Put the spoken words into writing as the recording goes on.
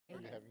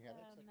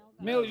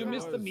Mill, you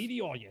missed the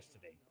meteor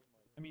yesterday.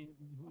 I mean,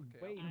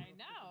 wait. I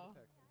know.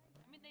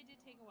 I mean, they did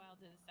take a while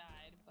to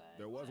decide, but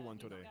there was one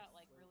today. Got,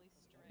 like, really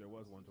strict. There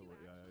was one today.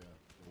 Yeah.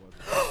 There was.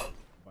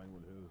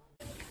 Vinewood Hills.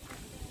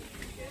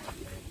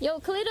 Yo,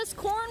 Cletus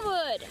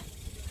Cornwood.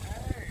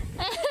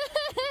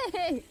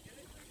 Hey.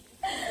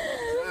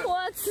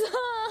 What's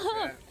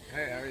up?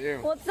 Hey, how are you?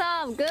 What's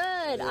up?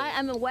 Good.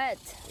 I'm wet.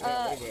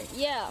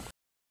 Yeah.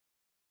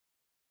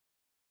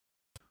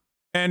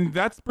 And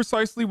that's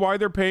precisely why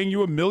they're paying you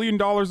 $1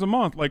 million a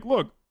month. Like,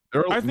 look,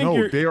 I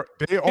think they are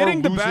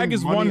getting the bag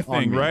is one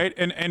thing, right?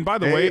 And by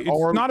the way,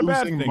 it's not a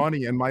bad thing.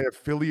 Money, and my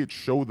affiliates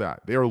show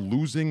that they are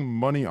losing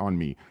money on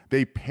me.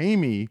 They pay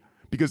me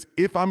because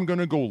if I'm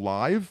gonna go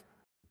live,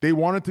 they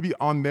want it to be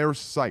on their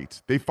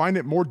site. They find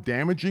it more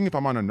damaging if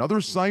I'm on another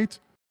site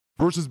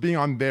versus being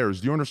on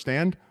theirs. Do you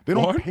understand? They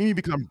don't pay me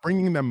because I'm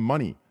bringing them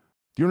money.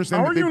 Do you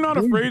understand? How are you not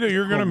afraid that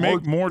you're gonna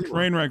make more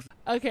train wrecks?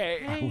 Okay.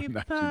 Hey,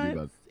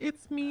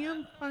 it's me.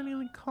 I'm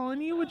finally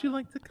calling you. Would you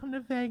like to come to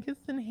Vegas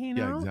and hang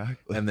out? Yeah,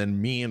 exactly. And then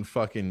me and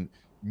fucking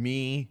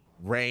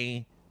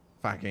Ray,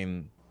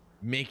 fucking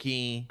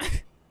Mickey,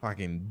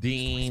 fucking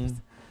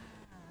Dean.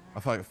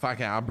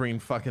 I'll bring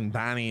fucking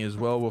Donnie as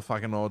well. We'll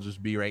fucking all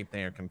just be right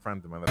there,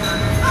 confront them.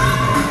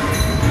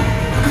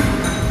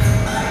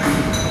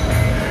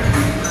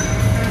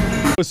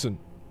 Listen,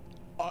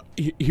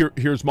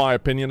 here's my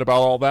opinion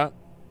about all that.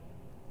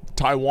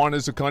 Taiwan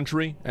is a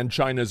country and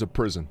China is a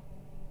prison.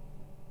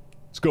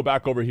 Let's go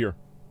back over here.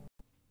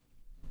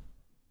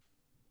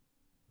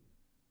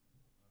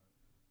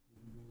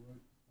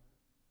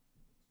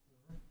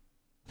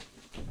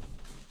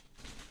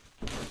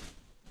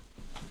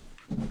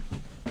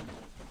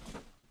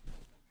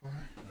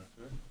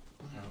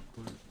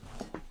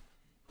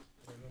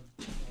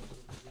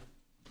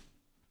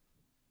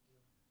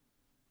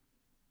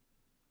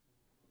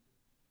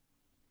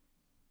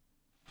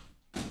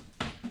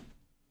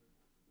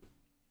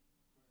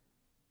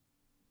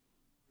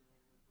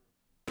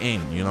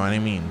 In, you know what I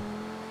mean?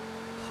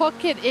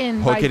 Hook it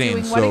in Hook by it doing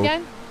in. what So,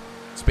 again?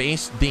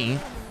 Space D.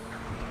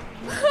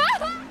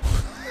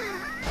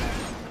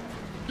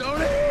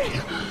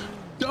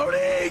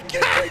 Dodie,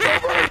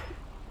 get over.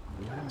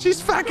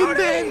 She's fucking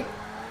dead.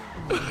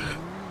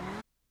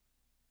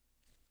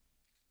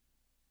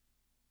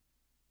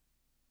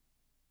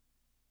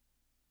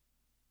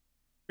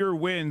 Your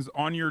wins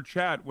on your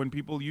chat when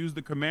people use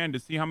the command to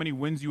see how many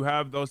wins you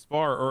have thus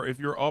far, or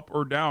if you're up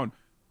or down.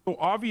 So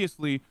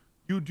obviously,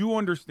 you do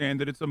understand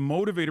that it's a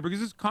motivator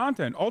because it's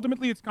content.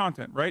 Ultimately, it's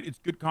content, right? It's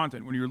good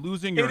content. When you're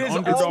losing, you're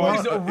an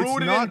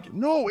underdog.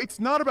 No, it's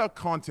not about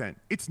content.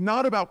 It's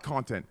not about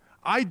content.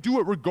 I do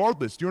it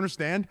regardless. Do you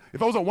understand?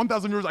 If I was at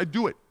 1,000 viewers, I'd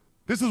do it.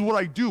 This is what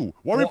I do.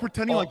 Why are we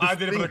pretending like this I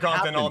did it for the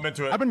content element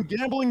to it. I've been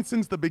gambling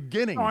since the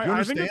beginning. No, do you I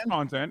understand? think it's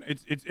content.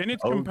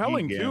 It's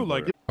compelling too.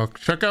 Like,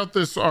 check out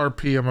this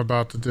RP I'm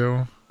about to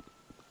do.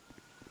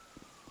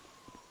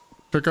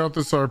 Check out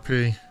this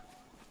RP.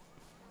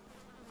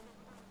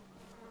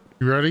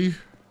 You ready?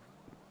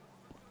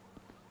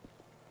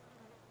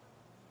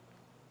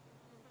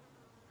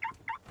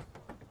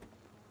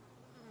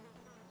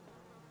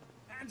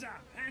 Hands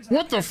up,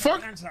 what the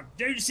fuck? Hands up.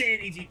 Don't say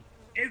anything.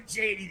 Don't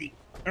say anything.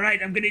 All right,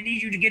 I'm gonna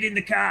need you to get in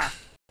the car.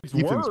 It's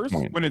worse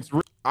when it's.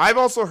 I've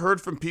also heard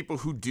from people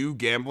who do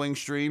gambling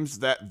streams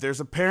that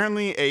there's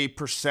apparently a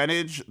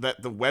percentage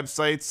that the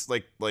websites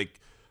like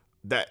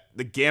that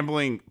the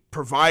gambling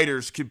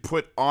providers could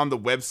put on the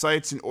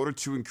websites in order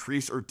to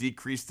increase or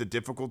decrease the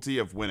difficulty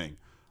of winning.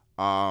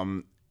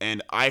 And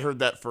I heard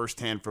that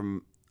firsthand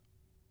from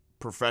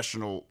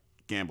professional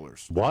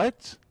gamblers.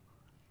 What?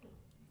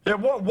 Yeah,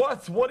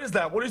 what is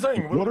that? What are you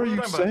saying? What are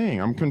you saying?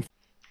 I'm confused.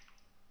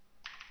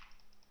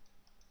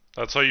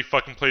 That's how you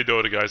fucking play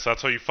Dota, guys.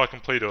 That's how you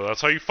fucking play Dota.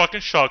 That's how you fucking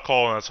shot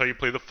call, and that's how you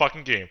play the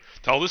fucking game.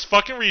 Tell this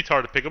fucking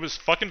retard to pick up his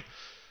fucking...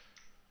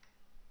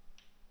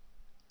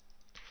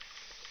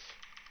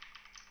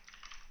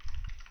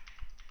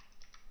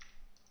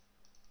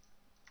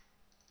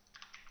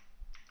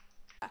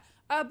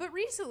 But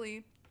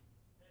recently,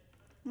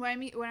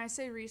 when I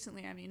say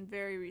recently, I mean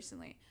very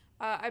recently,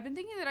 I've been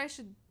thinking that I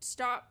should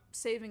stop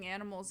saving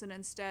animals and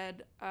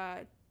instead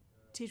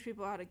teach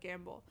people how to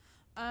gamble.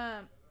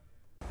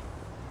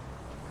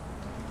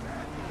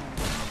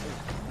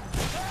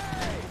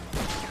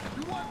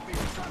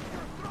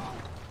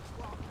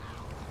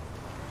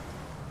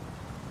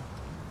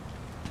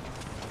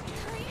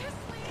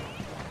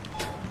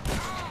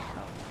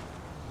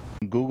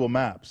 Google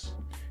Maps.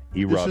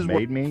 E-Rob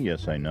made me.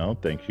 Yes, I know.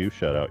 Thank you.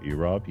 Shout out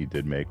E-Rob. He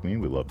did make me.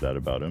 We love that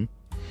about him.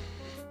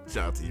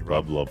 Shout out to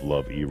E-Rob.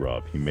 Love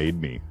E-Rob. He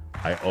made me.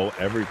 I owe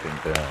everything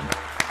to him.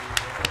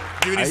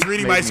 Dude, he's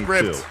reading my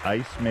script. Too.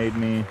 Ice made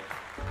me.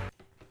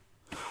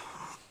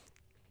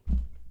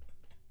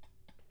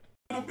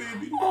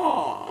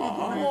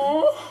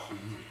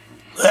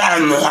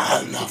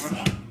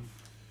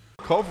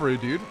 Recovery,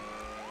 dude.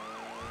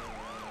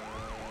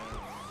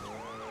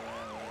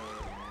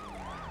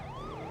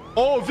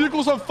 Oh,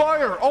 vehicle's on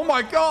fire! Oh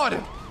my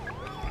god!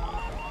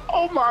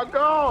 Oh my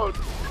god!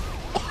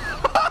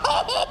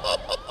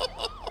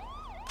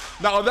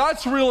 Now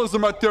that's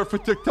realism right there for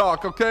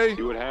TikTok, okay?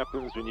 See what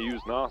happens when you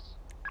use NOS.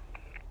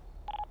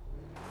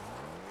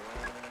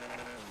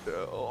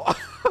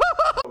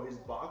 His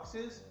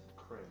boxes,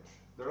 cringe.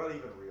 They're not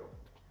even real.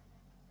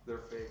 They're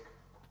fake.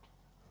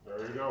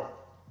 There you go.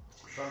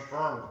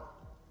 Confirmed.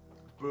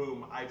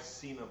 Boom, I've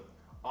seen him.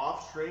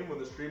 Off stream, when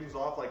the stream's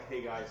off, like,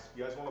 hey guys,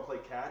 you guys want to play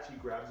catch? He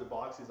grabs a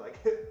box, he's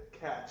like,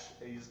 catch,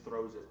 and he just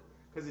throws it.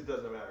 Because it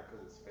doesn't matter,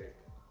 because it's fake.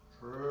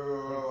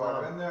 True,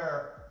 I've been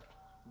there.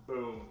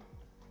 Boom.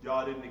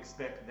 Y'all didn't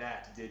expect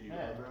that, did you?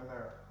 Yeah, I've been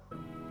there.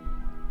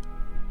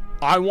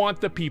 I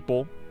want the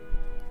people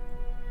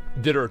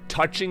that are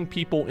touching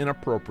people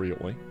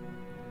inappropriately,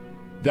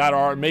 that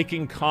are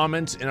making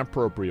comments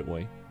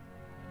inappropriately,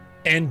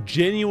 and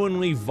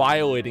genuinely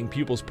violating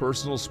people's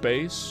personal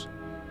space.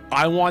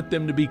 I want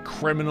them to be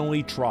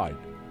criminally tried.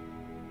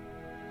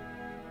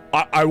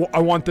 I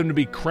want them to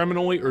be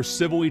criminally or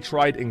civilly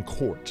tried in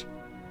court.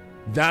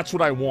 That's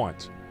what I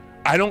want.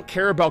 I don't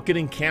care about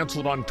getting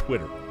canceled on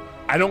Twitter.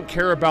 I don't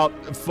care about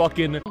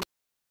fucking...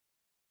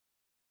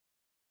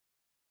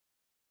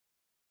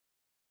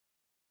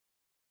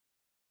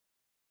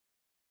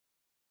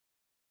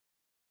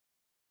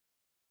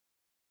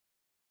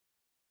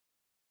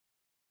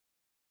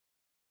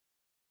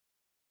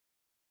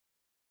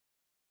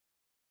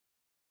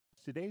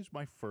 Today's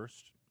my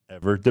first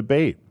ever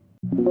debate.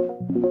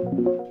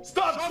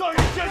 Stop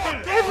sucking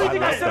chicken!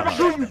 Everything I said about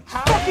you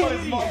fucking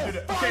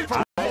idiot!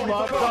 I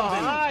love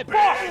God.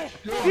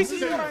 This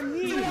is what I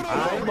need!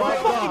 I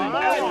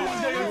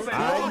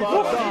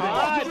love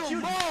God.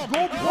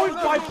 Go point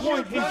by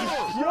point and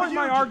destroy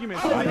my argument.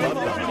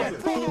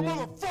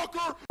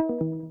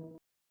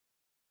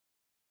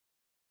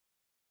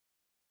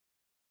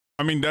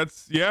 I mean,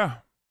 that's, yeah.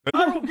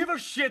 I don't give a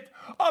shit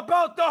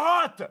about the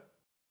heart!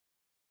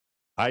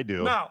 I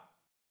do. Now,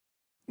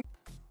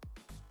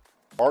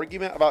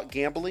 argument about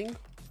gambling?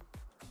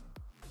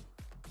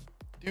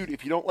 Dude,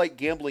 if you don't like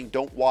gambling,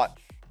 don't watch.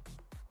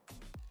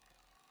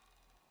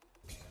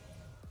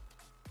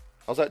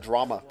 How's that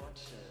drama?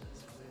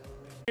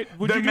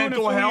 Would the you do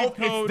mental an health,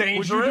 code, it's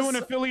dangerous. Would you do an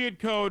affiliate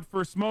code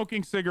for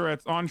smoking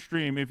cigarettes on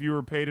stream if you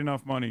were paid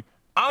enough money?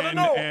 I don't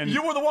know.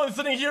 You were the one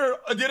sitting here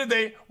the other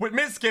day with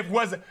Mizkif who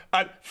was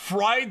at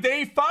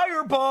Friday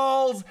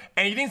Fireballs,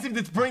 and you didn't seem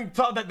to bringing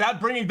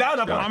that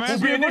up. I'm Will asking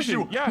be you a an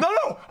question. issue. Yeah. No,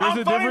 There's I'm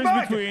a fighting difference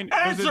back. between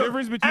Answer.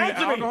 Answer me.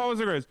 alcohol and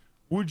cigarettes.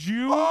 Would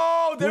you?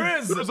 Oh, there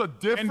is. There's a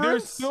difference. And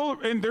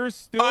there's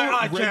still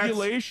I can't.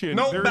 regulation.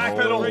 No, there's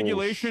backpedal. still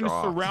regulation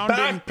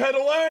surrounding.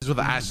 Backpedaling. He's with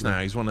Ash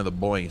now. He's one of the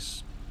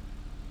boys.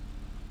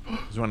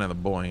 He's one of the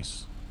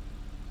boys.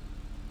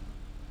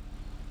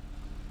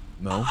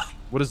 No?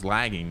 What is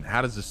lagging?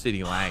 How does the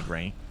city lag,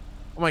 right?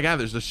 Oh my god,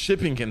 there's a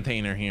shipping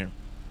container here.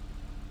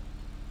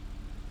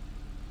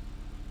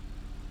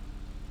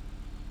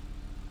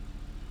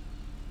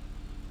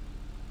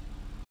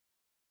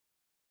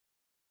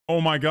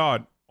 Oh my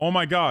god. Oh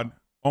my god.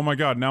 Oh my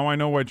god. Now I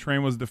know why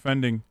Train was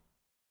defending.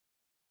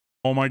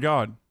 Oh my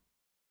god.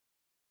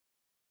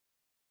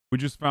 We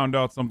just found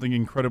out something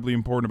incredibly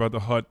important about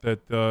the hut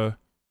that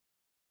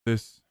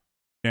this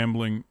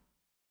gambling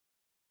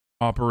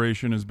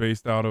operation is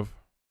based out of.